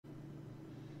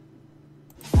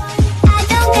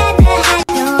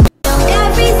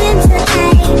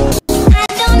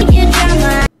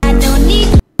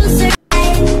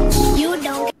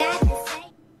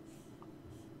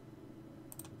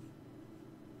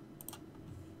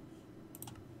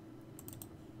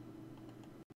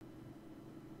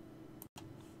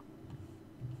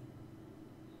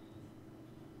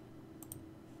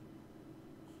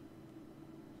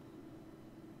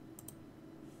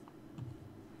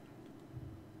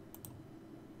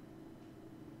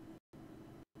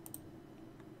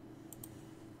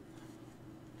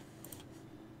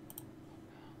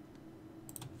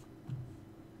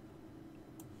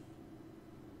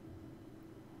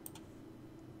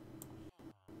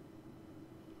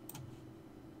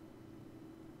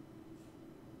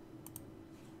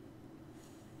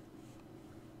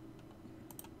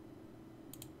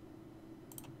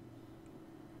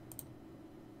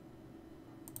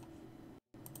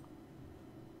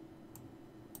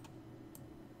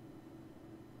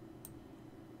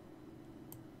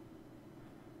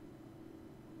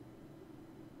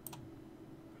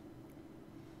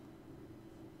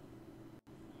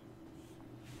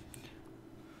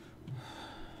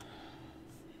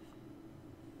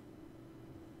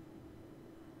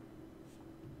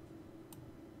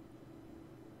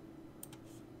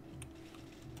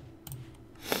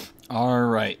All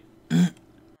right.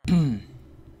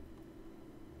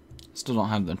 Still don't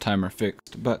have the timer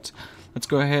fixed, but let's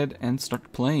go ahead and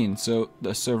start playing. So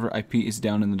the server IP is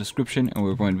down in the description, and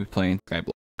we're going to be playing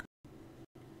Skyblock.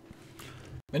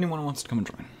 If anyone wants to come and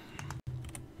join.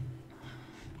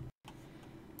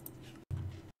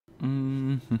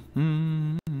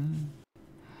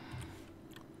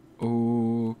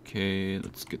 Okay,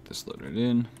 let's get this loaded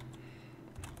in.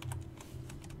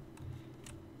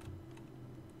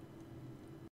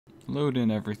 Load in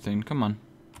everything, come on.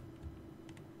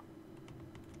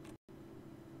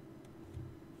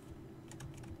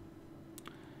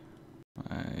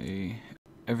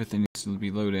 Everything needs to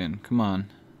be loaded in, come on.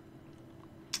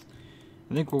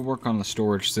 I think we'll work on the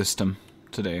storage system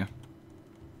today.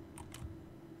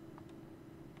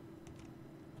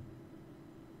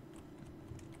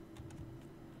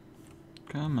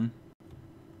 Come on.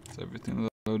 Is everything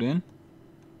load in?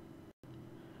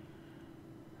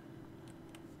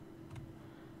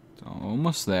 It's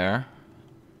almost there.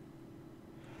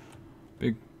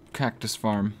 Big cactus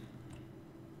farm.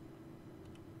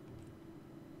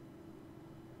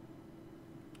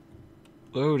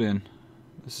 Load in.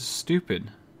 This is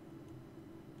stupid.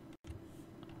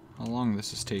 How long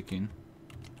this is taking.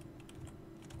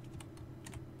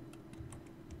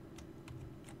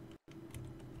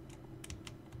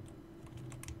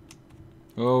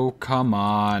 Oh, come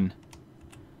on.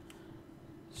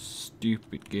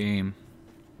 Stupid game.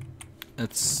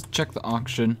 Let's check the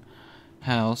auction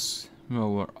house.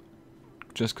 Well, we're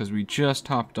just because we just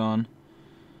hopped on.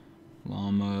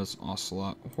 Llamas,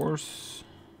 ocelot, horse.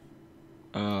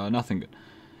 Nothing good.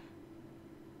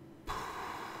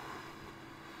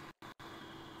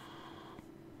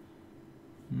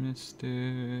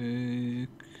 Mystic,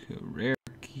 a rare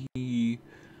key,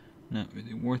 not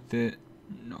really worth it.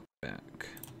 Knock back.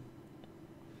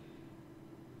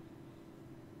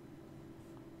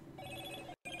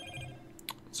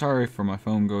 Sorry for my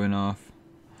phone going off.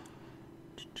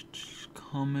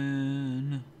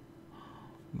 Common,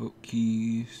 vote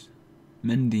keys,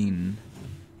 mending.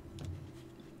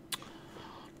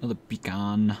 Another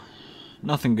beacon.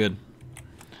 Nothing good.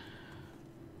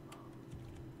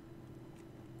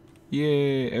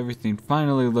 Yay, everything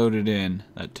finally loaded in.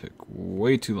 That took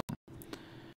way too long.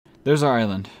 There's our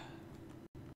island.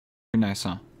 Very nice,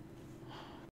 huh?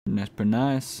 Nice, pretty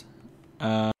nice.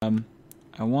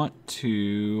 I want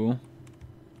to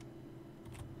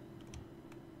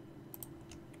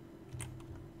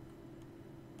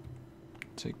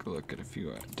take a look at a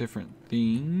few different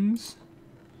things.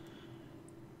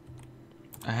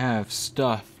 I have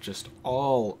stuff just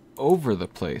all over the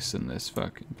place in this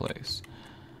fucking place.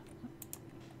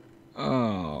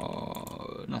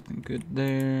 Oh, nothing good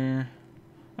there.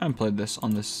 I haven't played this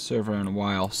on this server in a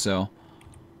while, so.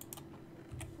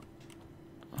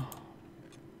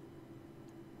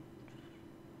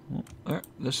 Well,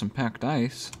 there's some packed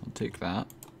ice. I'll take that.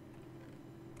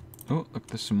 Oh, look,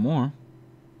 there's some more.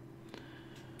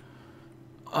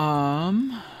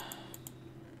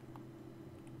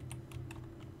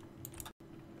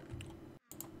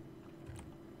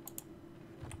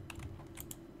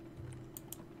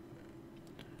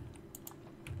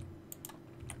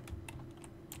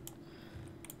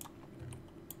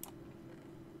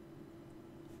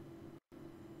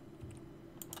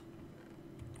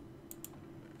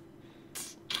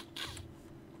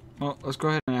 Well, let's go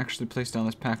ahead and actually place down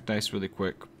this packed ice really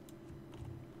quick.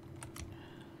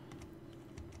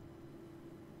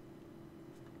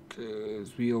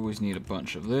 Because we always need a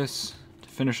bunch of this to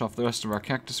finish off the rest of our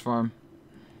cactus farm.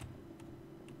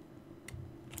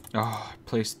 Oh, I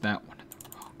placed that one in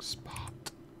the wrong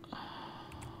spot. I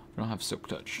don't have silk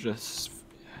touch, just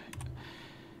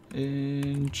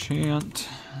enchant.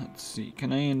 Let's see,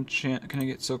 can I enchant? Can I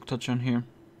get silk touch on here?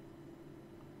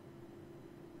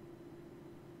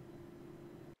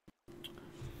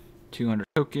 $200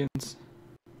 tokens.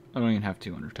 I don't even have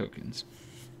 200 tokens.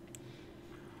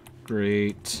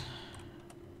 Great.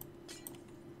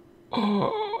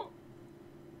 Oh,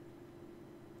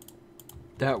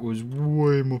 that was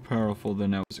way more powerful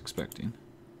than I was expecting.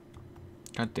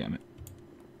 God damn it.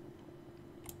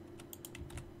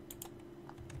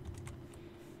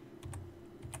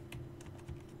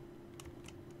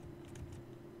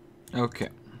 Okay.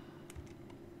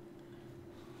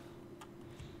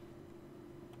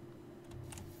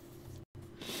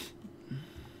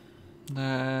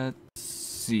 Let's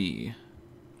see.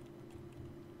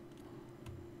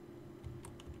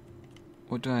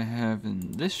 What do I have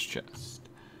in this chest?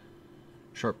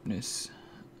 Sharpness,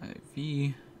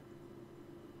 IV.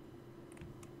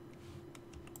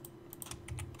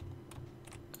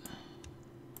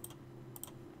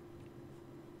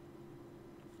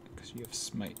 So you have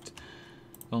smite.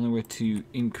 The only way to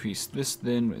increase this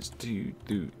then was to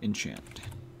do enchant.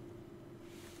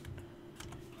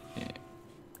 Yeah.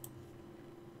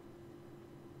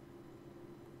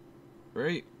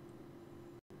 Right.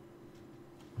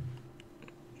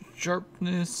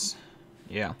 Sharpness.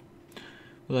 Yeah.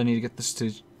 Well, I need to get this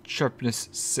to sharpness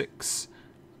 6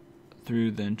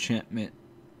 through the enchantment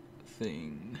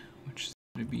thing, which is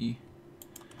going to be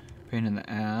a pain in the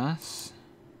ass.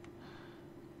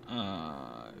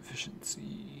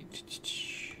 Efficiency.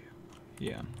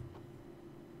 Yeah.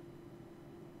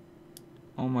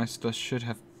 All my stuff should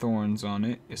have thorns on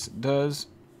it. Yes, it does.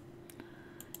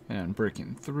 And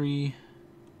breaking 3.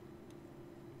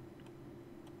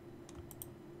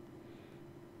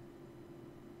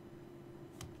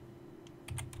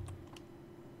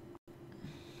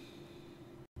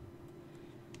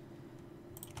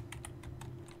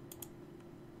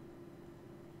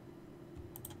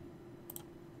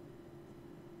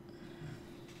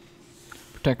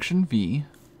 Protection V.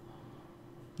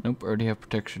 Nope, already have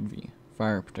protection V.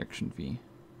 Fire protection V.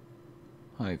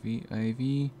 IV,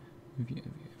 IV, IV.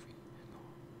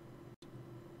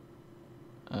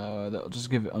 That'll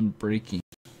just give it unbreaking.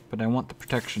 But I want the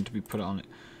protection to be put on it.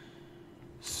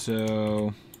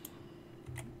 So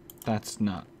that's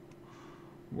not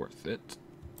worth it.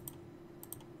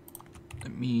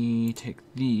 Let me take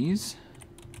these.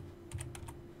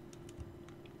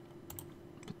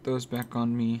 Put those back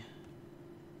on me.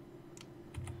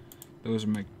 Those are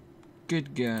my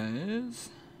good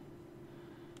guys.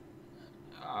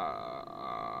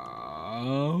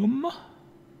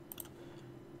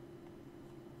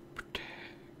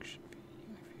 Protection.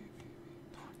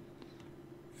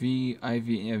 V, IV,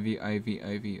 IV, IV,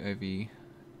 IV, IV.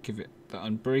 Give it the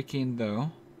unbreaking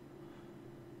though.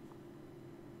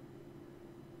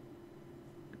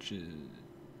 Which is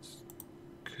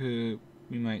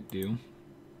we might do.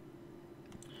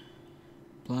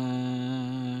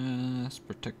 Blast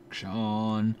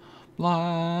protection.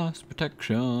 Blast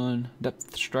protection.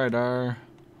 Depth strider.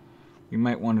 We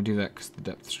might want to do that because the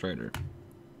depth strider.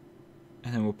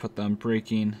 And then we'll put the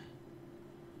unbreaking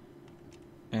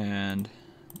and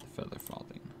the feather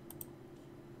falling.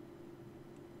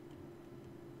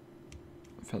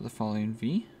 Feather falling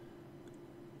V.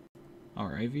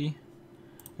 Or IV.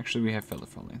 Actually, we have feather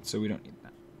falling, so we don't need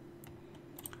that.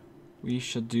 We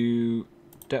shall do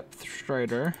depth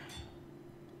strider.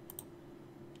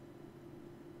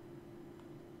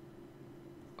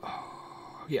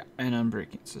 Oh, yeah, and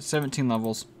unbreaking. So 17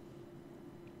 levels.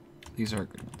 These are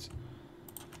good ones.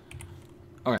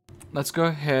 Alright, let's go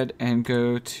ahead and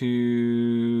go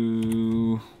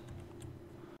to...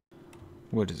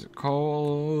 what is it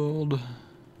called?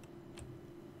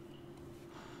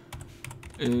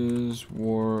 Is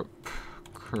warp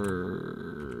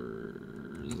Kurzak.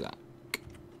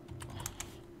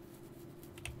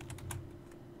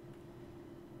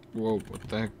 Whoa, what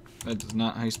the heck? That does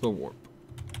not how you spell warp.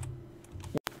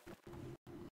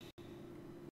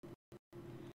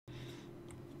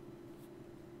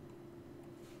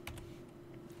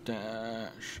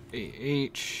 Dash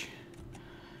AH.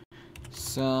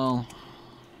 Sell.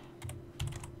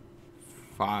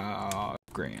 5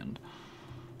 grand.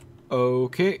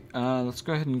 Okay, let's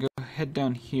go ahead and head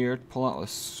down here, pull out a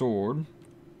sword.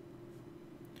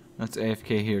 Let's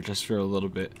AFK here just for a little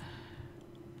bit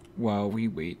while we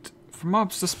wait for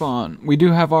mobs to spawn. We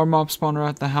do have our mob spawner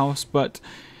at the house, but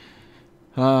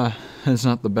it's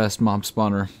not the best mob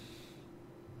spawner.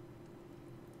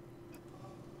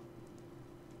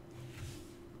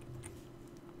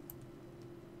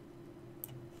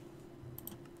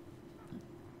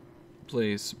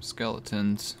 Place some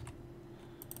skeletons.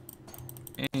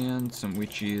 And some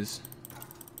witches.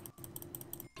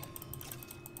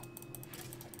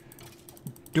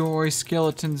 Die,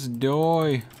 skeletons,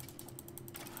 die!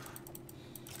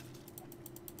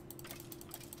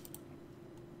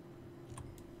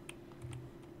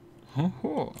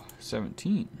 Oh,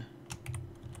 17.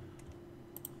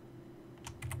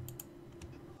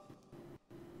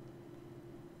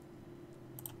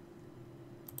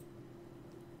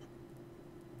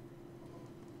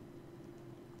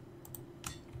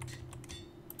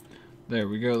 There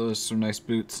we go, those are some nice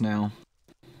boots now.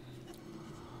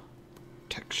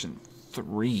 Protection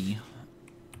 3.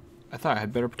 I thought I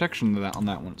had better protection than that on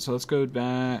that one. So let's go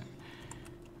back.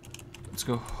 Let's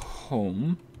go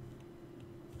home.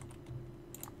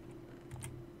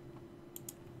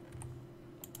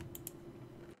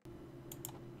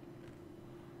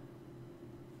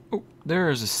 Oh, there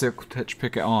is a silk touch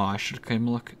picket. Oh, I should have came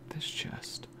look at this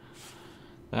chest.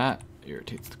 That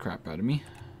irritates the crap out of me.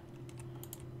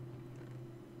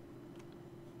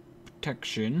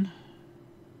 Protection.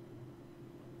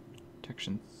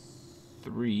 Protection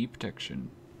 3. Protection.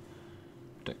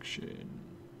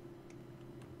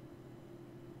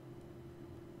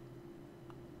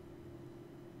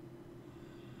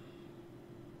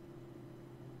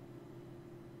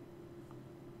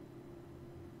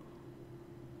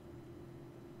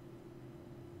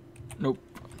 Nope.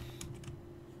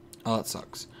 Oh, that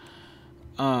sucks.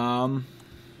 Let's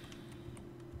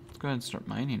go ahead and start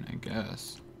mining, I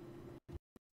guess.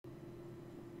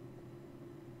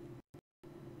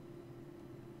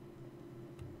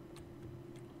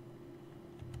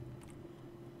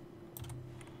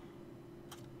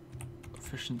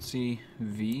 Efficiency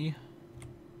V.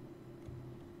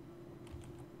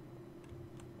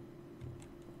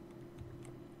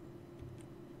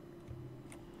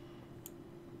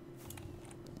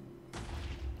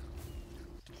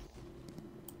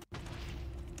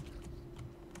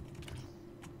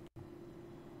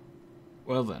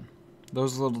 Well then,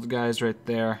 those little guys right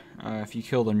there, if you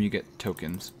kill them you get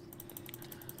tokens.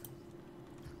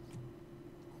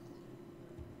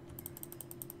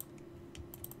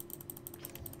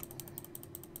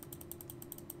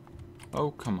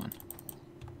 Oh, come on.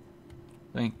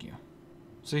 Thank you.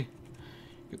 See?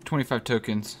 You get 25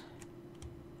 tokens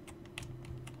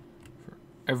for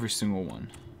every single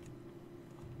one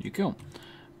you kill.